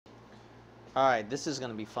All right, this is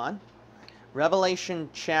going to be fun. Revelation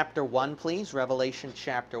chapter 1, please. Revelation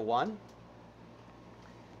chapter 1.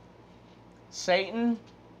 Satan,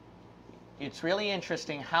 it's really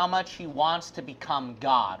interesting how much he wants to become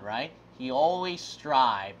God, right? He always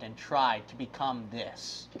strived and tried to become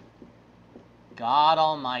this. God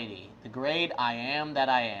Almighty, the great I am that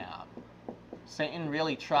I am. Satan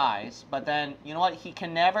really tries, but then, you know what? He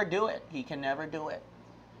can never do it. He can never do it.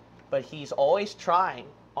 But he's always trying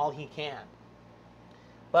all he can.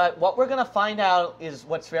 But what we're going to find out is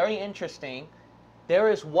what's very interesting. There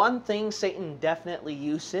is one thing Satan definitely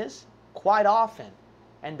uses quite often,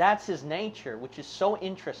 and that's his nature, which is so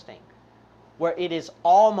interesting, where it is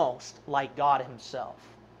almost like God himself.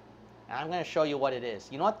 And I'm going to show you what it is.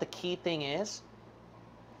 You know what the key thing is?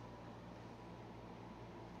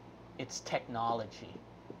 It's technology.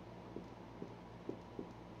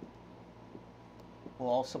 We'll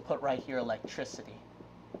also put right here electricity.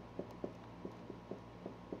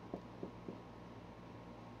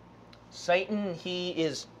 Satan,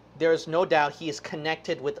 there's no doubt he is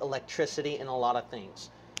connected with electricity in a lot of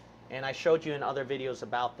things. And I showed you in other videos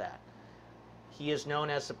about that. He is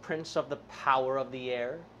known as the prince of the power of the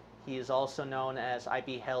air. He is also known as, I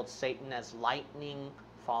beheld Satan as lightning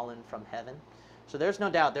fallen from heaven. So there's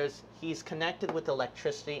no doubt he's connected with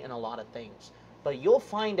electricity in a lot of things. But you'll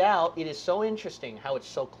find out it is so interesting how it's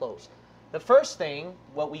so close. The first thing,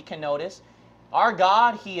 what we can notice, our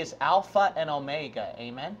God, he is Alpha and Omega.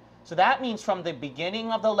 Amen? So that means from the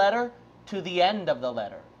beginning of the letter to the end of the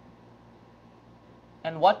letter.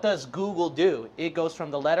 And what does Google do? It goes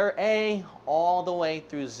from the letter A all the way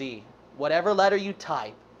through Z. Whatever letter you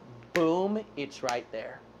type, boom, it's right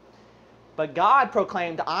there. But God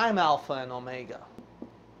proclaimed, I'm Alpha and Omega.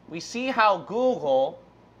 We see how Google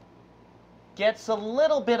gets a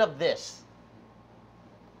little bit of this.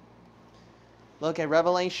 Look at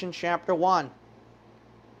Revelation chapter 1.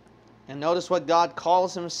 And notice what God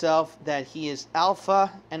calls himself, that he is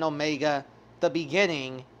Alpha and Omega, the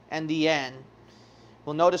beginning and the end.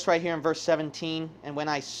 We'll notice right here in verse 17, and when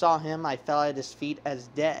I saw him, I fell at his feet as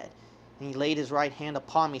dead. And he laid his right hand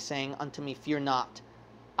upon me, saying unto me, fear not.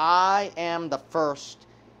 I am the first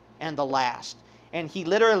and the last. And he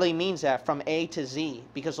literally means that from A to Z,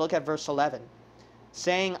 because look at verse 11.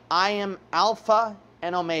 Saying, I am Alpha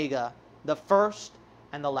and Omega, the first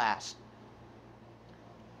and the last.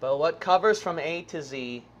 But what covers from A to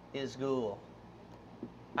Z is Google.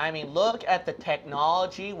 I mean, look at the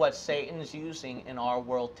technology, what Satan's using in our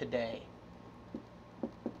world today.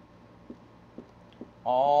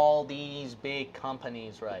 All these big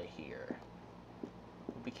companies right here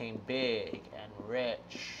became big and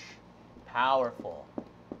rich, powerful.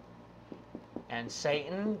 And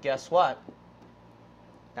Satan, guess what?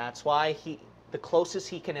 That's why the closest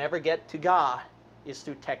he can ever get to God is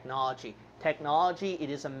through technology. Technology, it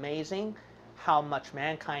is amazing how much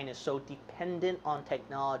mankind is so dependent on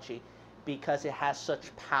technology because it has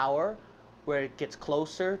such power where it gets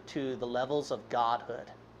closer to the levels of godhood,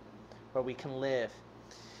 where we can live.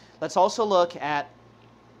 Let's also look at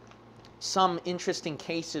some interesting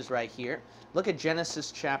cases right here. Look at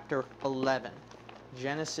Genesis chapter 11.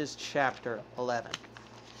 Genesis chapter 11.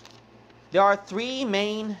 There are three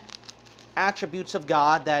main attributes of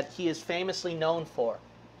God that he is famously known for.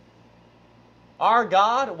 Our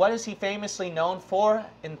God, what is he famously known for?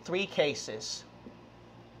 In three cases.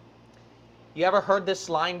 You ever heard this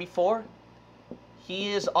line before? He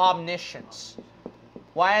is omniscience.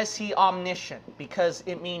 Why is he omniscient? Because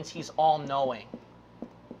it means he's all-knowing.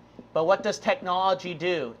 But what does technology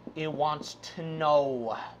do? It wants to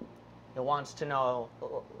know. It wants to know.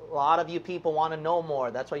 A lot of you people want to know more.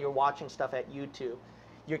 That's why you're watching stuff at YouTube.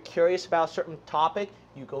 You're curious about a certain topic,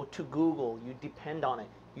 you go to Google. You depend on it.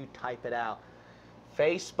 You type it out.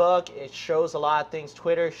 Facebook, it shows a lot of things.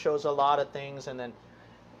 Twitter shows a lot of things. And then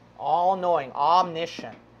all-knowing,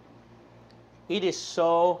 omniscient. It is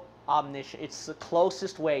so omniscient. It's the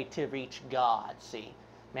closest way to reach God, see.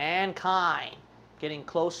 Mankind getting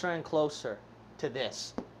closer and closer to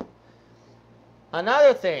this.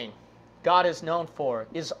 Another thing God is known for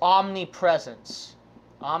is omnipresence.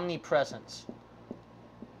 Omnipresence.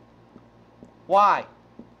 Why?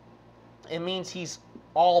 It means he's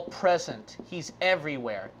all present. He's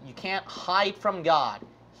everywhere. You can't hide from God.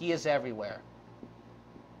 He is everywhere.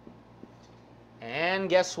 And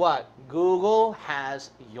guess what? Google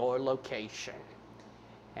has your location.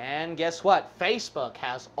 And guess what? Facebook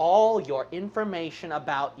has all your information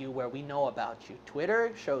about you where we know about you.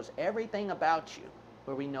 Twitter shows everything about you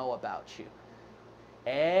where we know about you.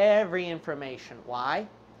 Every information. Why?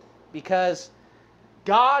 Because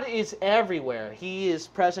God is everywhere. He is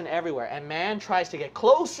present everywhere. And man tries to get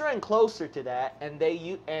closer and closer to that.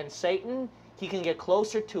 And Satan, he can get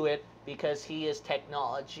closer to it because he is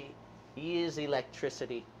technology. He is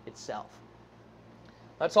electricity itself.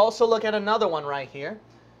 Let's also look at another one right here.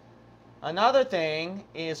 Another thing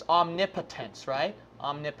is omnipotence, right?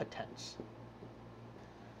 Omnipotence.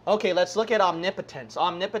 Okay, let's look at omnipotence.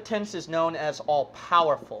 Omnipotence is known as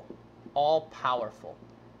all-powerful. All-powerful.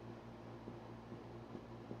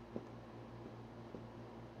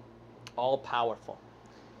 All-powerful.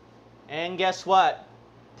 And guess what?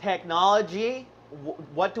 Technology,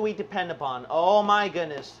 what do we depend upon? Oh my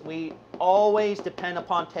goodness, we always depend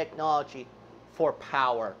upon technology for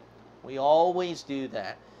power. We always do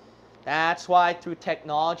that. That's why through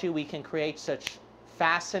technology we can create such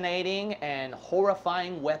fascinating and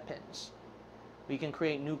horrifying weapons. We can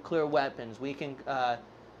create nuclear weapons. We can,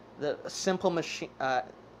 the simple machine,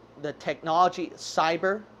 the technology,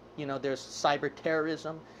 cyber, you know, there's cyber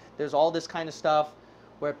terrorism. There's all this kind of stuff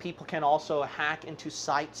where people can also hack into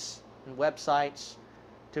sites and websites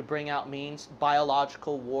to bring out means,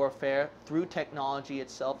 biological warfare through technology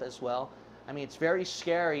itself as well. I mean, it's very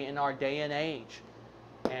scary in our day and age.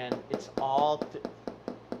 And it's all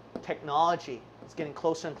technology. It's getting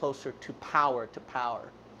closer and closer to power,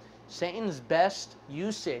 Satan's best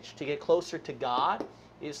usage to get closer to God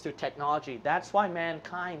is through technology. That's why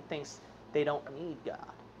mankind thinks they don't need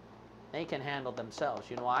God. They can handle themselves.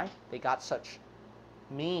 You know why? They got such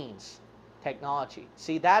means, technology.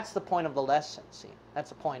 See, that's the point of the lesson. See, that's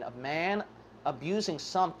the point of man abusing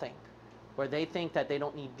something where they think that they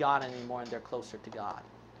don't need God anymore and they're closer to God.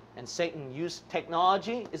 And Satan used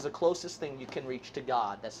technology is the closest thing you can reach to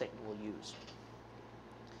God that Satan will use.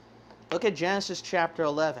 Look at Genesis chapter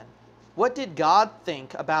 11. What did God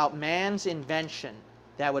think about man's invention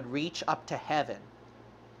that would reach up to heaven?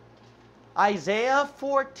 Isaiah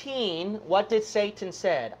 14, what did Satan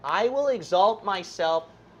said? I will exalt myself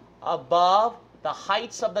above the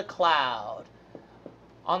heights of the cloud,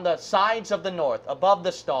 on the sides of the north, above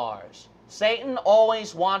the stars. Satan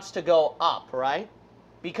always wants to go up, right?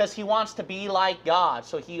 Because he wants to be like God.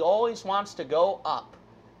 So he always wants to go up.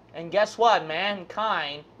 And guess what?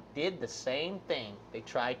 Mankind did the same thing. They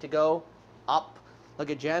tried to go up. Look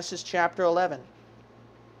at Genesis chapter 11.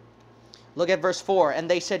 Look at verse 4. And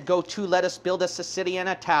they said, Go to, let us build us a city and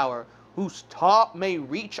a tower, whose top may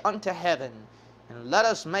reach unto heaven. And let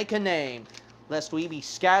us make a name, lest we be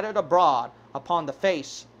scattered abroad upon the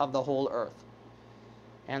face of the whole earth.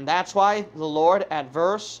 And that's why the Lord, at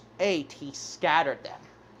verse 8, he scattered them.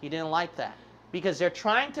 He didn't like that. Because they're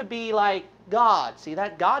trying to be like God. See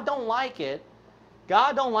that? God don't like it.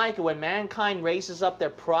 God don't like it when mankind raises up their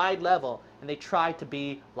pride level and they try to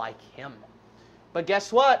be like him. But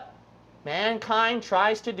guess what? Mankind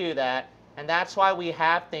tries to do that, and that's why we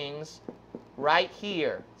have things right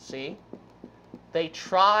here. See? They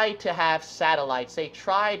try to have satellites. They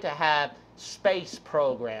try to have space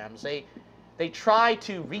programs. They try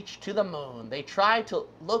to reach to the moon. They try to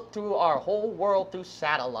look through our whole world through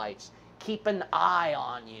satellites. Keep an eye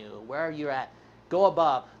on you, where you're at. Go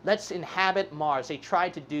above. Let's inhabit Mars. They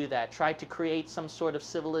tried to do that. Tried to create some sort of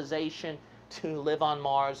civilization to live on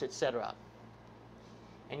Mars, etc.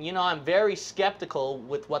 And you know, I'm very skeptical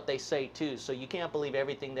with what they say too. So you can't believe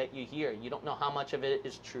everything that you hear. You don't know how much of it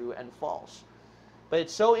is true and false. But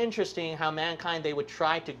it's so interesting how mankind, they would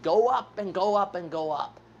try to go up and go up and go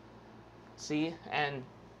up. See? And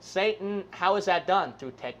Satan, how is that done?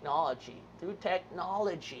 Through technology. Through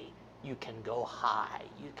technology, you can go high.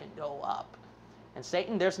 You can go up. And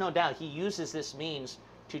Satan, there's no doubt, he uses this means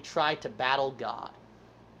to try to battle God.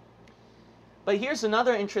 But here's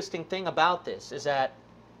another interesting thing about this, is that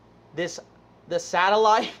the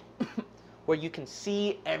satellite where you can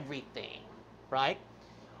see everything, right?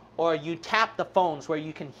 Or you tap the phones where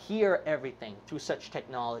you can hear everything through such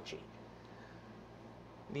technology.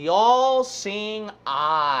 The all-seeing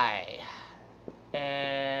eye.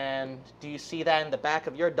 And do you see that in the back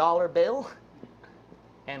of your dollar bill?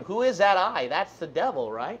 And who is that eye? That's the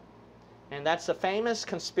devil, right? And that's a famous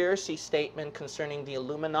conspiracy statement concerning the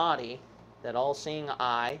Illuminati, that all-seeing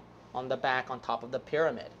eye on the back on top of the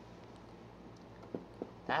pyramid.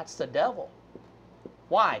 That's the devil.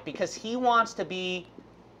 Why? Because he wants to be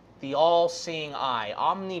the all-seeing eye,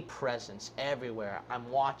 omnipresence everywhere. I'm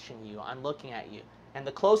watching you. I'm looking at you. And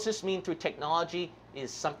the closest mean through technology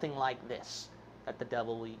is something like this that the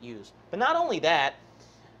devil will use. But not only that,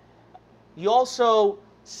 you also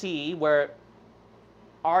see where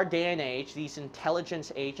our day and age, these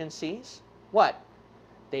intelligence agencies, what?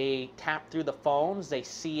 They tap through the phones, they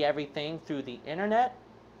see everything through the internet.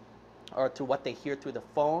 or through what they hear through the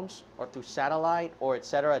phones, or through satellite, or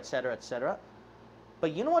etc., etc., etc.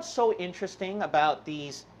 But you know what's so interesting about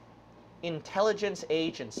these intelligence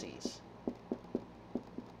agencies?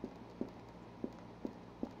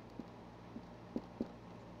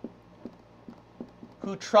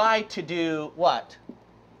 Who try to do what?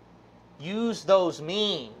 Use those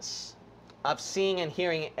means of seeing and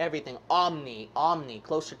hearing everything, omni,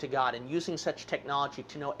 closer to God, and using such technology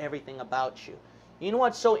to know everything about you. You know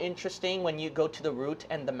what's so interesting when you go to the root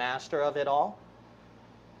and the master of it all?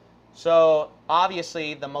 So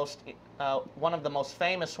obviously one of the most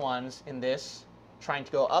famous ones in this, trying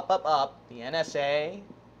to go up, up, up, the NSA.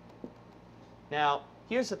 Now,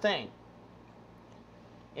 here's the thing,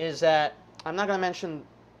 is that, I'm not going to mention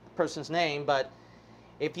the person's name, but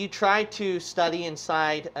if you try to study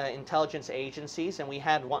inside intelligence agencies, and we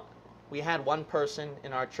had one person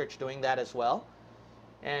in our church doing that as well,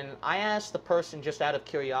 and I asked the person just out of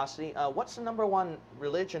curiosity, what's the #1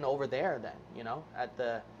 religion over there then, you know, at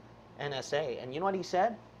the NSA? And you know what he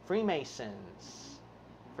said? Freemasons.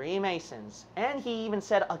 Freemasons. And he even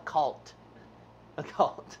said occult.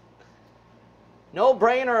 Occult. No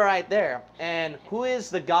brainer right there. And who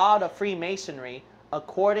is the god of Freemasonry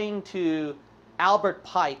according to Albert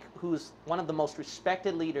Pike, who's one of the most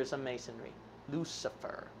respected leaders of Masonry?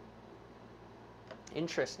 Lucifer.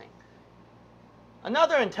 Interesting.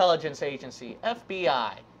 Another intelligence agency,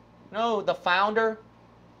 FBI. No, the founder,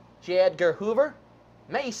 J. Edgar Hoover?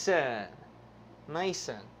 Mason.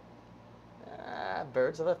 Mason.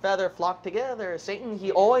 Birds of a feather flock together. Satan,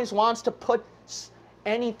 he always wants to put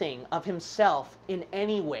anything of himself in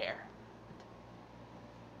anywhere.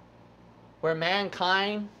 Where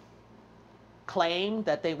mankind claimed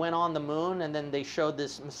that they went on the moon and then they showed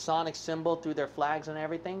this Masonic symbol through their flags and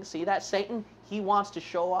everything. See that? Satan, he wants to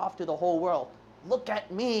show off to the whole world. Look at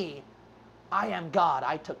me. I am God.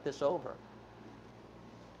 I took this over.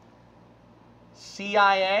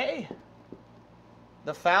 CIA,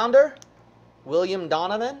 the founder, William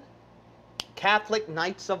Donovan, Catholic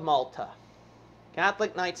Knights of Malta.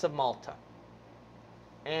 Catholic Knights of Malta.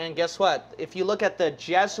 And guess what? If you look at the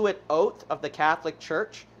Jesuit oath of the Catholic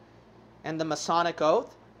Church and the Masonic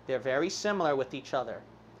oath, they're very similar with each other.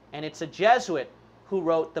 And it's a Jesuit who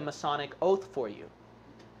wrote the Masonic oath for you.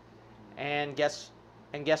 And guess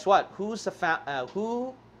what? Who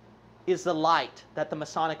is the light that the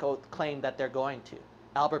Masonic oath claimed that they're going to?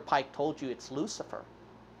 Albert Pike told you it's Lucifer.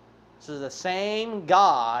 So the same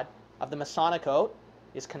God of the Masonic oath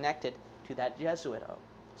is connected to that Jesuit oath.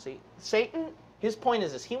 See, Satan, his point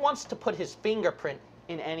is this: he wants to put his fingerprint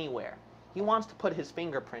in anywhere. He wants to put his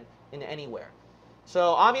fingerprint in anywhere.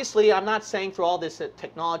 So obviously, I'm not saying through all this that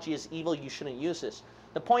technology is evil, you shouldn't use this.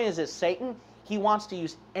 The point is this: Satan, he wants to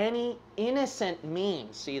use any innocent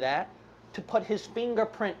means, see that, to put his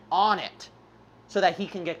fingerprint on it so that he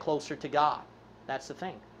can get closer to God. That's the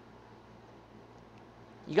thing.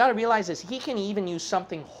 You got to realize this: he can even use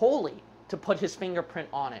something holy to put his fingerprint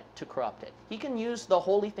on it to corrupt it. He can use the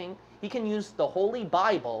holy thing, he can use the Holy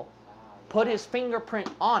Bible, put his fingerprint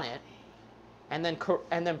on it, and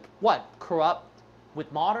then what? Corrupt with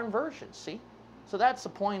modern versions, see? So that's the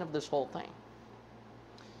point of this whole thing.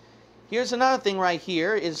 Here's another thing right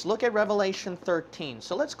here is look at Revelation 13.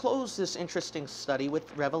 So let's close this interesting study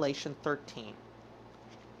with Revelation 13.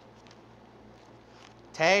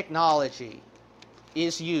 Technology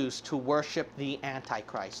is used to worship the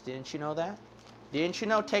Antichrist. Didn't you know that? Didn't you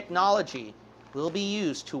know technology will be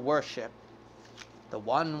used to worship the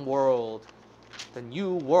one world, the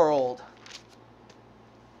new world,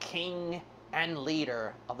 king and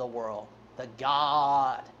leader of the world, the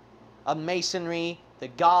God of Masonry, the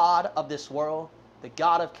God of this world, the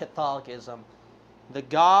God of Catholicism, the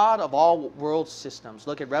God of all world systems.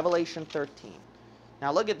 Look at Revelation 13.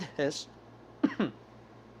 Now look at this.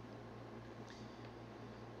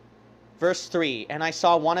 Verse 3, and I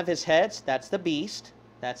saw one of his heads, that's the beast,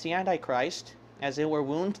 that's the Antichrist, as it were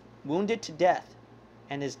wounded to death,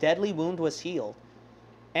 and his deadly wound was healed.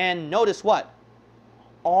 And notice what?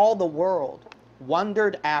 All the world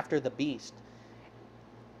wondered after the beast.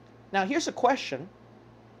 Now here's a question.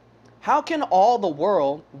 How can all the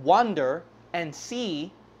world wonder and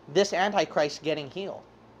see this Antichrist getting healed?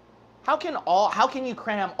 How can you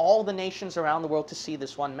cram all the nations around the world to see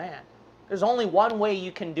this one man? There's only one way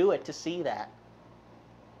you can do it to see that.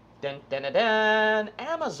 Dun, dun, dun, dun.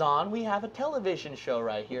 Amazon, we have a television show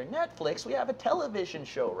right here. Netflix, we have a television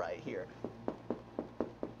show right here.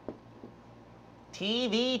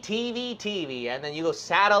 TV, and then you go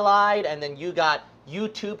satellite, and then you got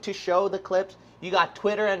YouTube to show the clips. You got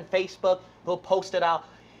Twitter and Facebook, they'll post it out.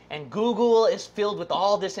 And Google is filled with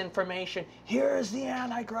all this information. Here's the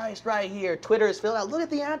Antichrist right here. Twitter is filled out. Look at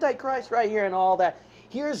the Antichrist right here and all that.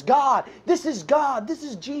 Here's God. This is God. This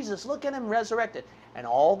is Jesus. Look at him resurrected. And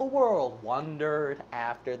all the world wondered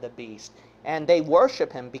after the beast. And they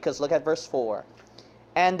worship him because look at verse 4.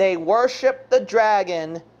 And they worship the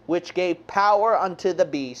dragon which gave power unto the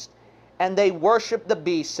beast. And they worship the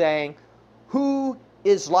beast, saying, Who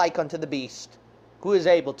is like unto the beast? Who is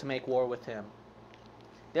able to make war with him?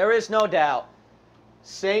 There is no doubt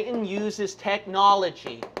Satan uses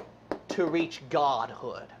technology to reach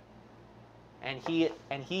godhood. And he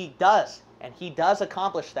does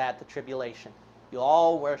accomplish that at the tribulation. You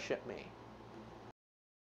all worship me.